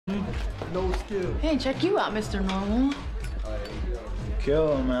No skill. Hey, check you out, Mr. Normal.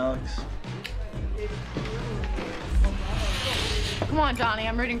 Kill him, Alex. Come on, Johnny,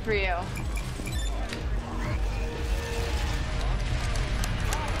 I'm rooting for you.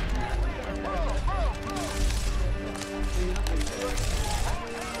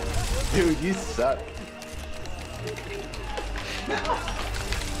 Dude, you suck.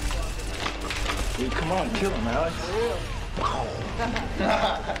 Dude, come on, kill him, Alex.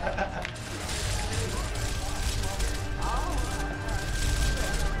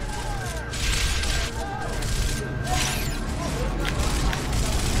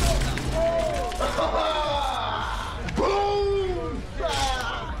 Boom!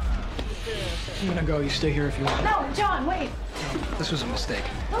 I'm gonna go. You stay here if you want. No, John, wait. This was a mistake.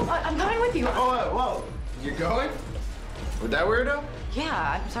 No, I'm coming with you. Oh, whoa. You're going? With that weirdo?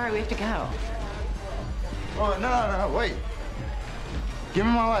 Yeah, I'm sorry, we have to go. Oh, no, wait. Give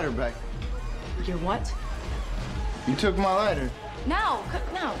me my lighter back. Your what? You took my lighter. No,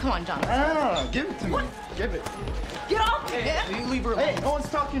 come on, John. No, give it to me. Give it. Get off me, Hey, you leave her alone. Hey, no one's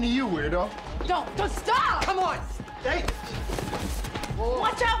talking to you, weirdo. Don't stop! Come on. Hey.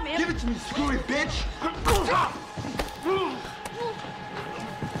 Watch out, man! Give it to me, screwy bitch.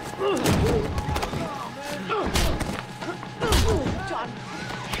 John.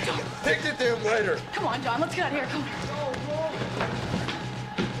 Take the damn lighter. Come on, John, let's get out of here. Come on.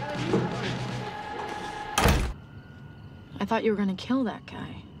 I thought you were gonna kill that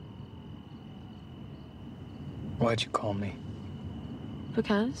guy. Why'd you call me?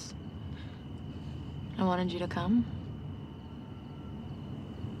 Because I wanted you to come.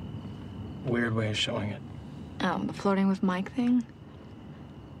 Weird way of showing it. The flirting with Mike thing.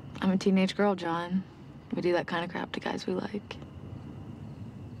 I'm a teenage girl, John. We do that kind of crap to guys we like.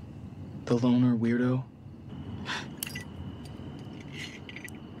 The loner weirdo?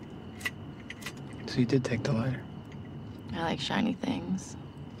 So you did take the lighter? I like shiny things.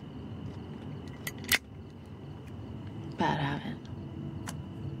 Bad habit.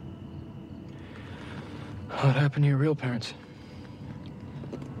 What happened to your real parents?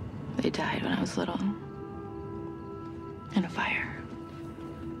 They died when I was little. In a fire.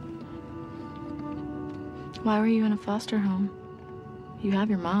 Why were you in a foster home? You have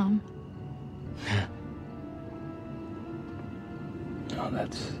your mom. No,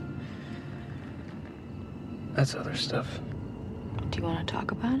 that's other stuff. Do you want to talk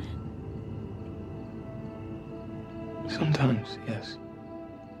about it? Sometimes, yes.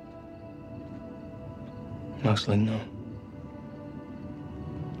 Mostly no.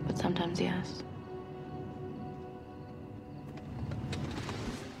 But sometimes, yes.